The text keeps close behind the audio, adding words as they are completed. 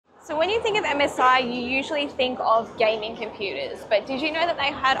So when you think of MSI, you usually think of gaming computers, but did you know that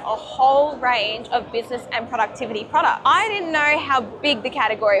they had a whole range of business and productivity products? I didn't know how big the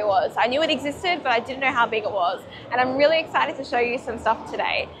category was. I knew it existed, but I didn't know how big it was. And I'm really excited to show you some stuff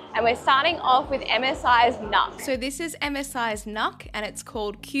today. And we're starting off with MSI's NUC. So this is MSI's NUC, and it's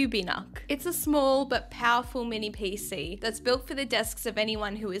called Cubi NUC. It's a small but powerful mini PC that's built for the desks of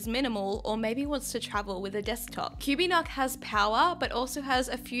anyone who is minimal or maybe wants to travel with a desktop. Cubi NUC has power, but also has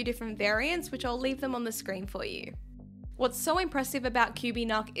a few different variants, which I'll leave them on the screen for you. What's so impressive about Cubi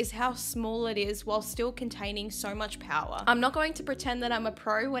NUC is how small it is while still containing so much power. I'm not going to pretend that I'm a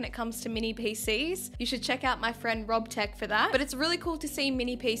pro when it comes to mini PCs. You should check out my friend Rob Tech for that. But it's really cool to see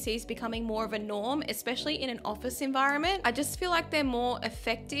mini PCs becoming more of a norm, especially in an office environment. I just feel like they're more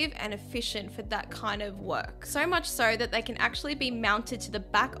effective and efficient for that kind of work. So much so that they can actually be mounted to the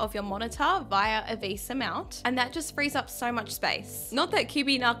back of your monitor via a VESA mount, and that just frees up so much space. Not that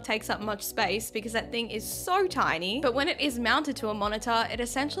Cubi NUC takes up much space because that thing is so tiny, but when it is mounted to a monitor, it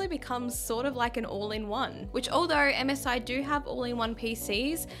essentially becomes sort of like an all-in-one, which although MSI do have all-in-one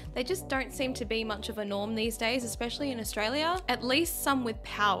PCs, they just don't seem to be much of a norm these days, especially in Australia, at least some with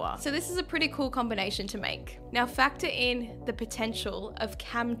power. So this is a pretty cool combination to make. Now factor in the potential of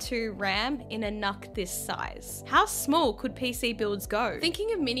CAM2 RAM in a NUC this size. How small could PC builds go?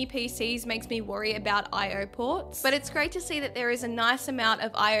 Thinking of mini PCs makes me worry about I/O ports, but it's great to see that there is a nice amount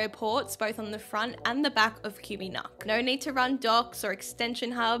of I/O ports both on the front and the back of Cubi NUC. No need to run docks or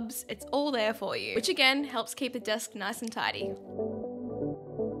extension hubs, it's all there for you, which again helps keep the desk nice and tidy.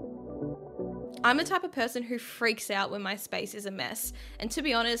 I'm the type of person who freaks out when my space is a mess, and to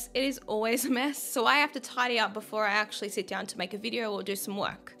be honest, it is always a mess, so I have to tidy up before I actually sit down to make a video or do some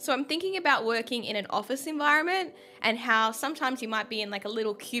work. So I'm thinking about working in an office environment and how sometimes you might be in like a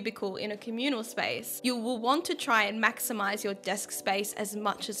little cubicle in a communal space. You will want to try and maximize your desk space as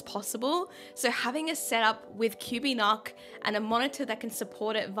much as possible, so having a setup with Cubi NUC and a monitor that can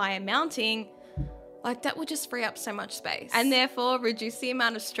support it via mounting, like that would just free up so much space and therefore reduce the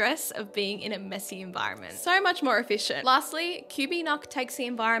amount of stress of being in a messy environment. So much more efficient. Lastly, Cubi NUC takes the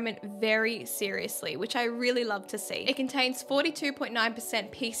environment very seriously, which I really love to see. It contains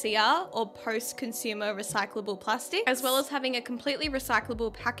 42.9% PCR or post-consumer recyclable plastic, as well as having a completely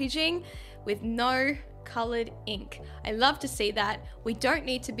recyclable packaging with no colored ink. I love to see that. We don't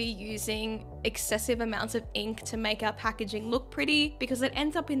need to be using excessive amounts of ink to make our packaging look pretty because it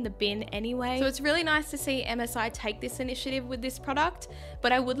ends up in the bin anyway. So it's really nice to see MSI take this initiative with this product,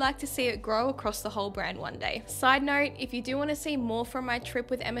 but I would like to see it grow across the whole brand one day. Side note, if you do want to see more from my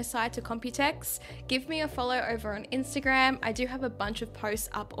trip with MSI to Computex, give me a follow over on Instagram. I do have a bunch of posts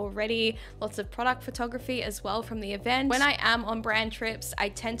up already, lots of product photography as well from the event. When I am on brand trips, I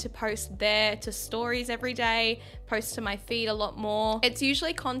tend to post there to stories every day, post to my feed a lot more. It's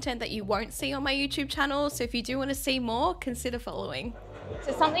usually content that you won't see on my YouTube channel, so if you do want to see more, consider following.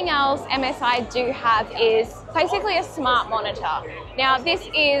 So something else MSI do have is basically a smart monitor. Now this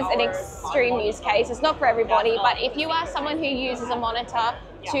is an extreme use case, it's not for everybody, but if you are someone who uses a monitor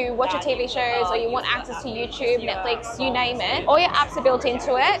to watch your TV shows or you want access to YouTube, Netflix, you name it, all your apps are built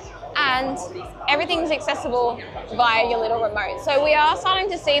into it and everything's accessible via your little remote. So we are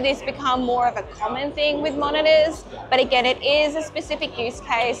starting to see this become more of a common thing with monitors, but again, it is a specific use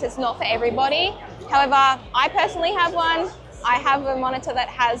case, it's not for everybody. However, I personally have one. I have a monitor that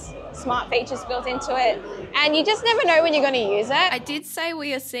has smart features built into it, and you just never know when you're going to use it. I did say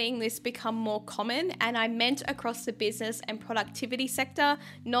we are seeing this become more common, and I meant across the business and productivity sector,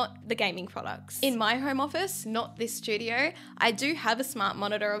 not the gaming products. In my home office, not this studio, I do have a smart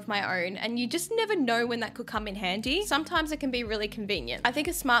monitor of my own, and you just never know when that could come in handy. Sometimes it can be really convenient. I think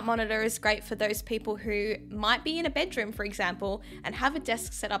a smart monitor is great for those people who might be in a bedroom, for example, and have a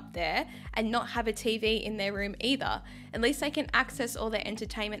desk set up there and not have a TV in their room either. At least they can access all their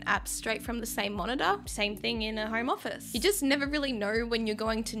entertainment apps straight from the same monitor. Same thing in a home office. You just never really know when you're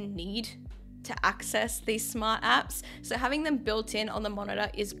going to need to access these smart apps, so having them built in on the monitor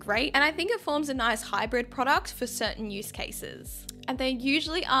is great, and I think it forms a nice hybrid product for certain use cases. And they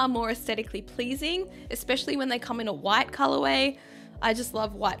usually are more aesthetically pleasing, especially when they come in a white colorway. I just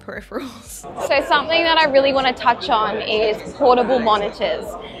love white peripherals. So something that I really want to touch on is portable monitors.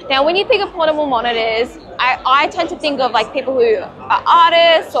 Now, when you think of portable monitors, I tend to think of like people who are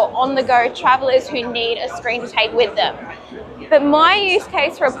artists or on-the-go travelers who need a screen to take with them. But my use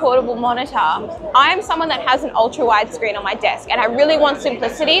case for a portable monitor, I am someone that has an ultra-wide screen on my desk and I really want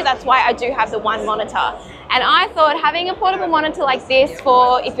simplicity. That's why I do have the one monitor. And I thought having a portable monitor like this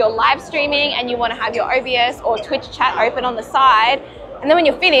for if you're live streaming and you want to have your OBS or Twitch chat open on the side, and then when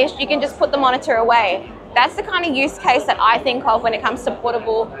you're finished, you can just put the monitor away. That's the kind of use case that I think of when it comes to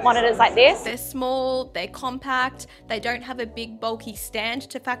portable monitors like this. They're small, they're compact, they don't have a big bulky stand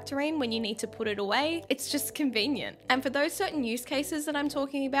to factor in when you need to put it away. It's just convenient. And for those certain use cases that I'm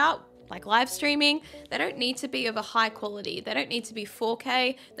talking about, like live streaming, they don't need to be of a high quality. They don't need to be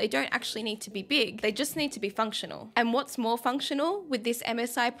 4K. They don't actually need to be big. They just need to be functional. And what's more functional with this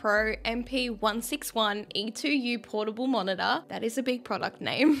MSI Pro MP161 E2U portable monitor, that is a big product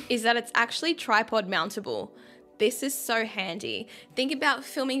name, is that it's actually tripod mountable. This is so handy. Think about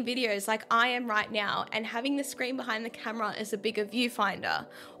filming videos like I am right now and having the screen behind the camera as a bigger viewfinder,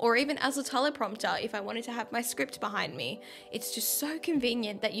 or even as a teleprompter if I wanted to have my script behind me. It's just so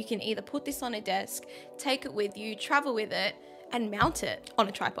convenient that you can either put this on a desk, take it with you, travel with it, and mount it on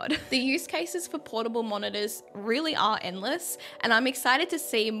a tripod. The use cases for portable monitors really are endless, and I'm excited to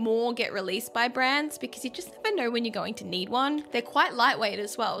see more get released by brands because you just never know when you're going to need one. They're quite lightweight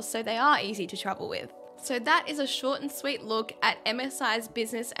as well, so they are easy to travel with. So that is a short and sweet look at MSI's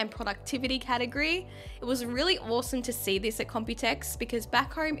business and productivity category. It was really awesome to see this at Computex because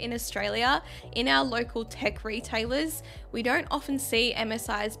back home in Australia, in our local tech retailers, we don't often see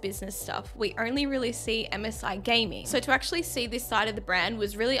MSI's business stuff. We only really see MSI gaming. So to actually see this side of the brand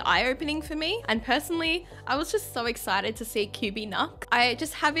was really eye-opening for me. And personally, I was just so excited to see Cubi NUC. I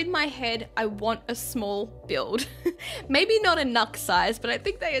just have in my head, I want a small build. Maybe not a NUC size, but I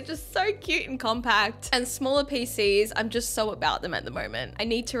think they are just so cute and compact. And smaller PCs, I'm just so about them at the moment. I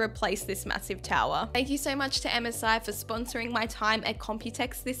need to replace this massive tower. Thank you so much to MSI for sponsoring my time at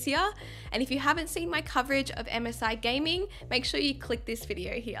Computex this year. And if you haven't seen my coverage of MSI gaming, make sure you click this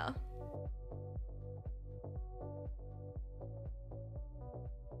video here.